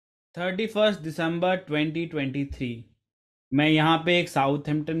31 दिसंबर 2023 मैं यहाँ पे एक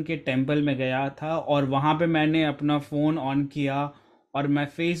साउथहैम्पटन के टेम्पल में गया था और वहाँ पे मैंने अपना फ़ोन ऑन किया और मैं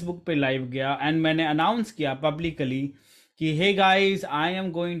फेसबुक पे लाइव गया एंड मैंने अनाउंस किया पब्लिकली कि hey guys I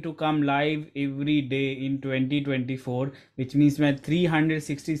am going to come live every day in 2024 which means मैं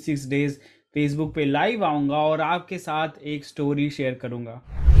 366 डेज फेसबुक पे लाइव आऊँगा और आपके साथ एक स्टोरी शेयर करूँगा।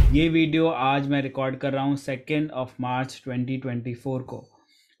 ये वीडियो आज मैं रिकॉर्ड कर रहा हूँ 2 मार्च 2024 को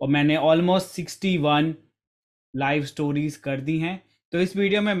और मैंने ऑलमोस्ट 61 लाइव स्टोरीज कर दी हैं। तो इस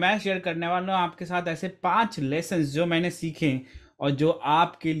वीडियो में मैं शेयर करने वाला हूँ आपके साथ ऐसे 5 लेसन्स जो मैंने सीखे और जो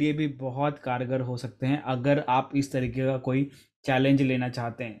आपके लिए भी बहुत कारगर हो सकते हैं अगर आप इस तरीके का कोई चैलेंज लेना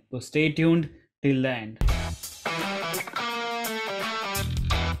चाहते हैं। तो stay tuned till the end.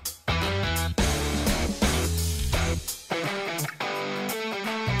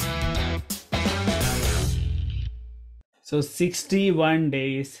 So 61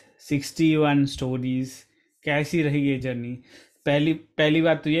 days 61 stories, कैसी रही ये जर्नी। पहली पहली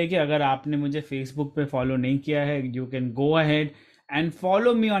बात तो ये है कि अगर आपने मुझे फेसबुक पे फॉलो नहीं किया है, you can go ahead and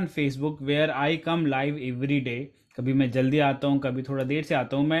follow me on Facebook where I come live every day. कभी मैं जल्दी आता हूँ, कभी थोड़ा देर से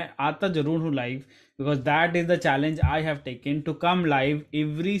आता हूँ, मैं आता ज़रूर हूँ live because that is the challenge I have taken to come live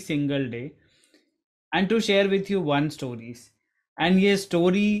every single day and to share with you one stories. And ये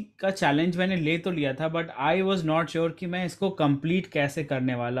स्टोरी का चैलेंज मैंने ले तो लिया था but I was not sure कि मैं इसको कंप्लीट कैसे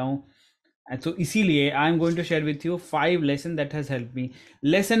करने वाला हूँ। तो इसीलिए I am going to share with you 5 lesson that has help me.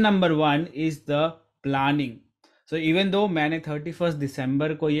 Lesson number 1 is the planning. So even though मैंने 31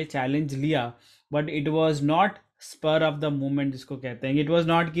 दिसंबर को ये चैलेंज लिया but it was not spur of the moment जिसको कहते हैं। इट वॉज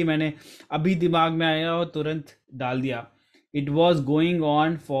नॉट कि मैंने अभी दिमाग में आया और तुरंत डाल दिया। It was going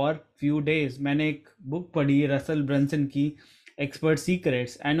on for few days. मैंने एक बुक पढ़ी रसल ब्रंसन की एक्सपर्ट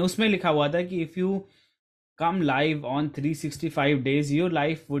सीक्रेट्स एंड उसमें लिखा हुआ था कि if you come live on 365 days your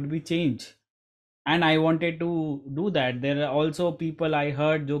life would be changed and I wanted to do that. There are also people I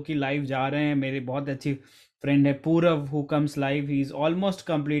heard जो कि लाइव जा रहे हैं। मेरे बहुत अच्छी फ्रेंड है पूरव who comes live, he is almost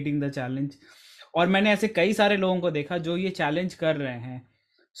completing the challenge. और मैंने ऐसे कई सारे लोगों को देखा जो ये चैलेंज कर रहे हैं।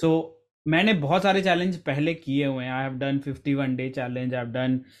 सो मैंने बहुत सारे चैलेंज पहले किए हुए हैं। I have done 51 day challenge, I have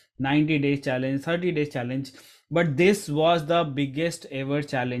done 90 days challenge, 30 days challenge, but this was the biggest ever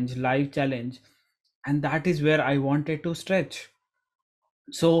challenge, live challenge, and that is where I wanted to stretch.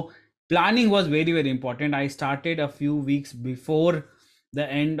 So planning was very very important. I started a few weeks before the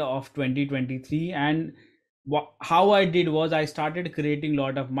end of 2023 and how I did was I started creating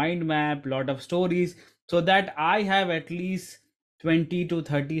lot of mind map, lot of stories, so that I have at least 20 to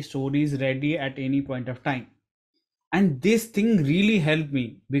 30 stories ready at any point of time. And this thing really helped me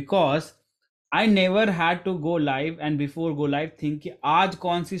because I never had to go live and before go live think कि आज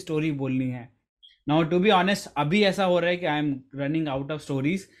कौन सी story बोलनी है। Now to be honest अभी ऐसा हो रहा है कि I am running out of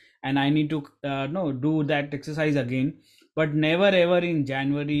stories and I need to know do that exercise again, but never ever in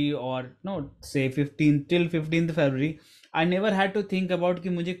जनवरी और नो से 15 I never had to think about कि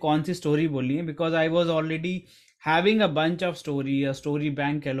मुझे कौन सी स्टोरी बोलनी है because I was already having a bunch of story, a story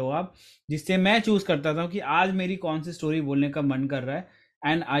bank कह लो आप, जिससे मैं चूज करता था कि आज मेरी कौन सी स्टोरी बोलने का मन कर रहा है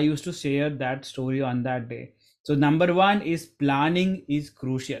and I use to share that story on that day. So number 1 is planning is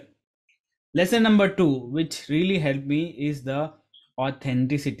crucial. Lesson number 2, which really helped me, is the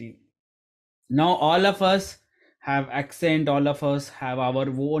authenticity. Now, all of us have accent, all of us have our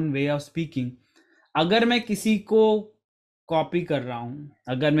own way of speaking. अगर मैं किसी को copy कर रहा हूँ,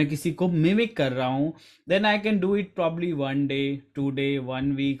 अगर मैं किसी को मिमिक कर रहा हूँ, then I can do it probably 1 day, 2 day,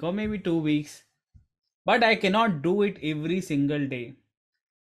 1 week, or maybe 2 weeks. But I cannot do it every single day.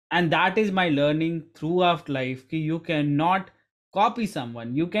 And that is my learning throughout life कि you cannot copy someone,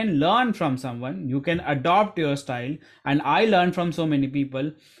 you can learn from someone, you can adopt your style, and I learn from so many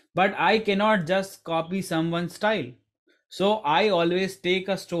people, but I cannot just copy someone's style. So I always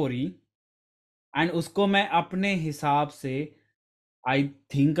take a story and उसको मैं अपने हिसाब से I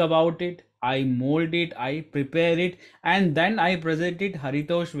think about it, I mold it, I prepare it, and then I present it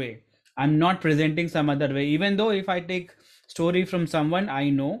Haritosh way. I'm not presenting some other way. Even though if I take story from someone I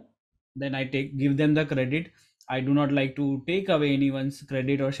know, then I give them the credit. I do not like to take away anyone's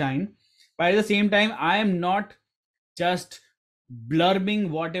credit or shine. But at the same time, I am not just blurbing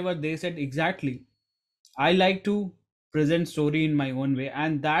whatever they said exactly. I like to present story in my own way,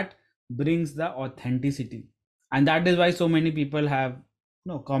 and that brings the authenticity. And that is why so many people have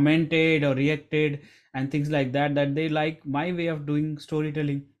commented or reacted and things like that, that they like my way of doing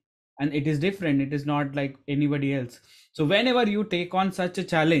storytelling and it is different, it is not like anybody else. So whenever you take on such a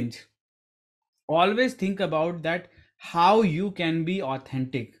challenge, always think about that, how you can be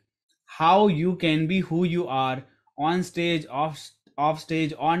authentic, how you can be who you are on stage, of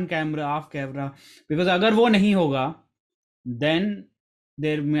stage, on camera, of camera, because अगर वो नहीं होगा then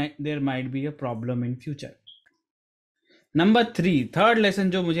there might be a problem in future. Number three, third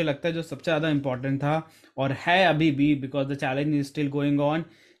lesson जो मुझे लगता है जो सबसे ज़्यादा इंपॉर्टेंट था और है अभी भी, because the challenge is still going on,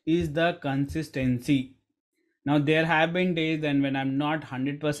 is the consistency. Now there have been days when I'm not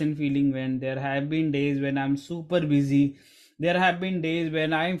 100% feeling, when there have been days when I'm super busy, there have been days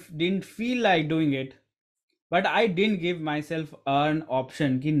when I didn't feel like doing it, but I didn't give myself an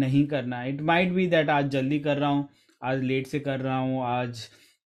option कि नहीं करना है. It might be that आज जल्दी कर रहा हूँ, आज लेट से कर रहा हूँ, आज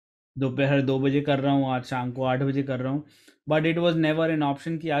दोपहर 2 बजे कर रहा हूँ, आज शाम को 8 बजे कर रहा हूँ, but it was never an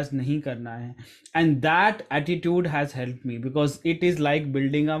option कि आज नहीं करना है. And that attitude has help me because it is like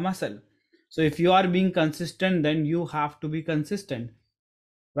building a muscle. So if you are being consistent, then you have to be consistent,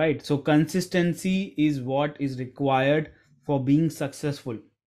 right? So consistency is what is required for being successful.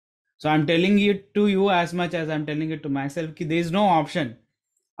 So I'm telling it to you as much as I'm telling it to myself कि there is no option.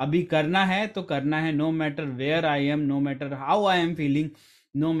 अभी करना है तो करना है, no matter where I am, no matter how I am feeling,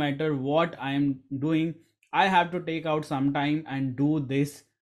 no matter what I am doing, I have to take out some time and do this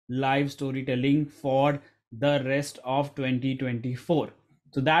live storytelling for the rest of 2024.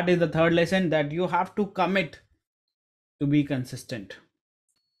 So that is the third lesson, that you have to commit to be consistent.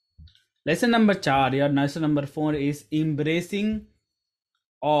 Lesson number 4 or lesson number 4 is embracing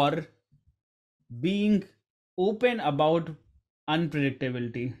or being open about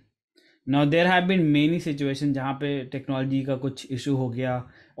unpredictability. Now there have been many situations जहाँ पे technology का कुछ issue हो गया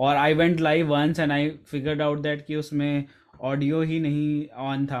और I went live once and I figured out that कि उसमें audio ही नहीं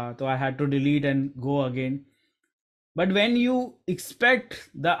ऑन था, तो I had to delete and go again. But when you expect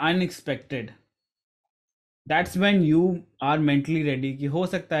the unexpected, that's when you are mentally ready कि हो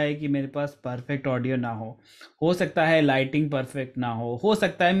सकता है कि मेरे पास परफेक्ट ऑडियो ना हो सकता है लाइटिंग परफेक्ट ना हो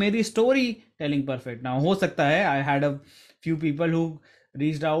सकता है मेरी स्टोरी टेलिंग परफेक्ट ना हो सकता है I had a few people who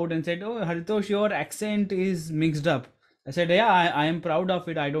reached out and said, oh Haritosh, your accent is mixed up. I said, yeah, I am proud of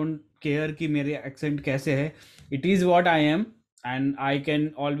it. I don't care कि मेरे accent कैसे है. It is what I am and I can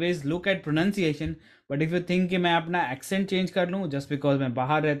always look at pronunciation. But if you think कि मैं अपना accent change कर लूँ just because मैं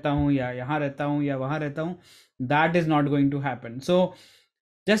बाहर रहता हूँ या यहाँ रहता हूँ या वहाँ रहता हूँ, that is not going to happen. So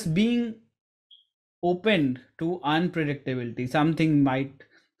just being open to unpredictability. Something might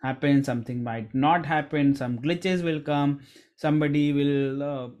happen, something might not happen, some glitches will come, somebody will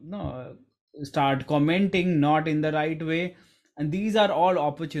no, start commenting not in the right way, and these are all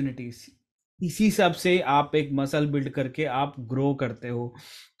opportunities. इसी सब से आप एक muscle build करके आप grow करते हो.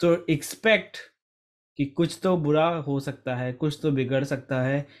 तो एक्सपेक्ट कि कुछ तो बुरा हो सकता है, कुछ तो बिगड़ सकता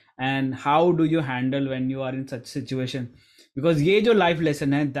है, and how do you handle when you are in such situation. Because ये जो लाइफ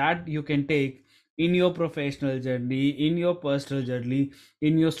लेसन है that you can take in your professional journey, in your personal journey,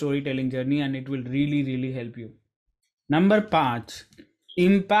 in your storytelling journey, and it will really really help you. Number 5,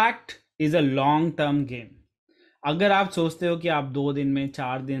 impact is a long term game. अगर आप सोचते हो कि आप 2 दिन में,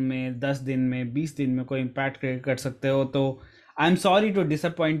 4 दिन में, 10 दिन में, 20 दिन में कोई इम्पैक्ट क्रिएट कर सकते हो, तो I am sorry to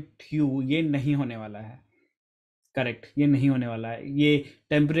disappoint you, ये नहीं होने वाला है. करेक्ट, ये नहीं होने वाला है. ये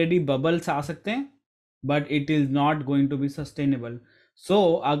टेम्परेरी बबल्स आ सकते हैं but it is not going to be sustainable. सो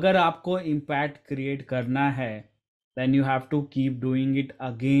अगर आपको इम्पैक्ट क्रिएट करना है then you have to keep doing it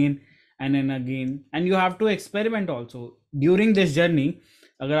again and again, and you have to experiment also during this journey.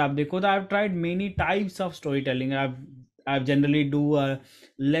 अगर आप देखो तो I've tried many types of storytelling. I've generally do a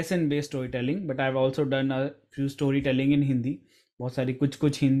lesson based storytelling, but I've also done a few storytelling in Hindi. बहुत सारी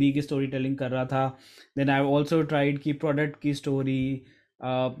कुछ हिंदी की story telling कर रहा था. देन आई ऑल्सो ट्राइड की प्रोडक्ट की स्टोरी,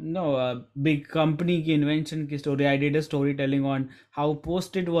 नो बिग कंपनी की इन्वेंशन की story. I did a story telling on how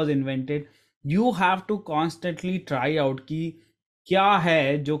post it was invented. You have to constantly try out कि क्या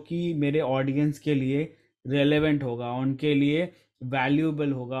है जो कि मेरे ऑडियंस के लिए रेलेवेंट होगा, उनके लिए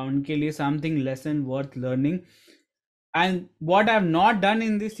वैल्यूएबल होगा, उनके लिए something lesson worth learning. And what I've not done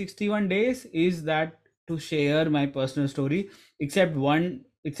in these 61 days is that to share my personal story, except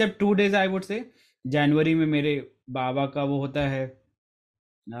 2 days I would say. जनवरी में मेरे बाबा का वो होता है,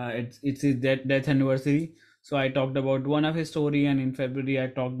 it's his death anniversary, so I talked about one of his story, and in February I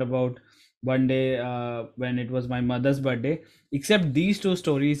talked about one day when it was my mother's birthday. Except these two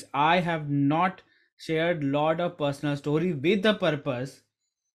stories, I have not shared lot of personal story with the purpose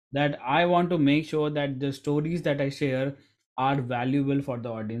that I want to make sure that the stories that I share are valuable for the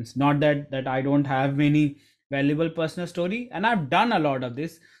audience. Not that I don't have many valuable personal story, and I've done a lot of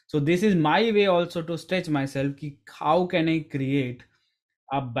this. So this is my way also to stretch myself. Ki how can I create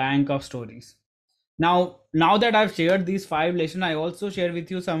a bank of stories? Now that I've shared these 5 lessons, I also share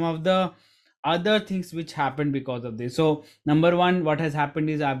with you some of the other things which happened because of this. So number 1, what has happened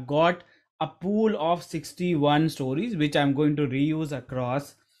is I've got a pool of 61 stories which I'm going to reuse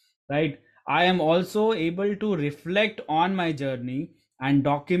across, right? I am also able to reflect on my journey and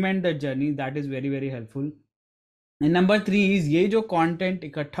document the journey. That is very very helpful. And number three is ये जो content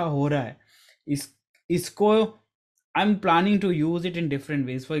इकट्ठा हो रहा है, इस इसको I am planning to use it in different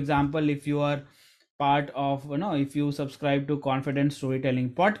ways. For example, if you are part of, if you subscribe to Confident Storytelling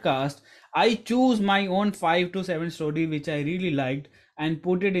podcast, I choose my own 5 to 7 story which I really liked and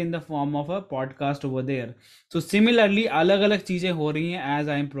put it in the form of a podcast over there. So similarly, अलग अलग चीजें हो रही हैं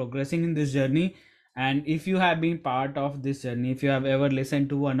as I am progressing in this journey. And if you have been part of this journey, if you have ever listened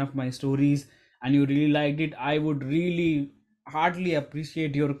to one of my stories and you really liked it, I would really heartily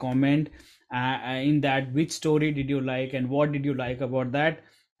appreciate your comment in that, which story did you like and what did you like about that.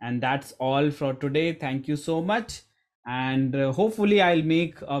 And that's all for today. Thank you so much. And hopefully I'll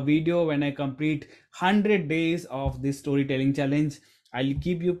make a video when I complete 100 days of this storytelling challenge. I'll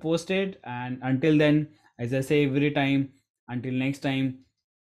keep you posted. And until then, as I say every time, until next time,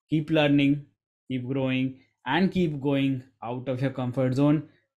 keep learning, keep growing, and keep going out of your comfort zone.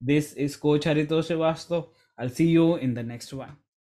 This is Coach Haritosh Srivastav. I'll see you in the next one.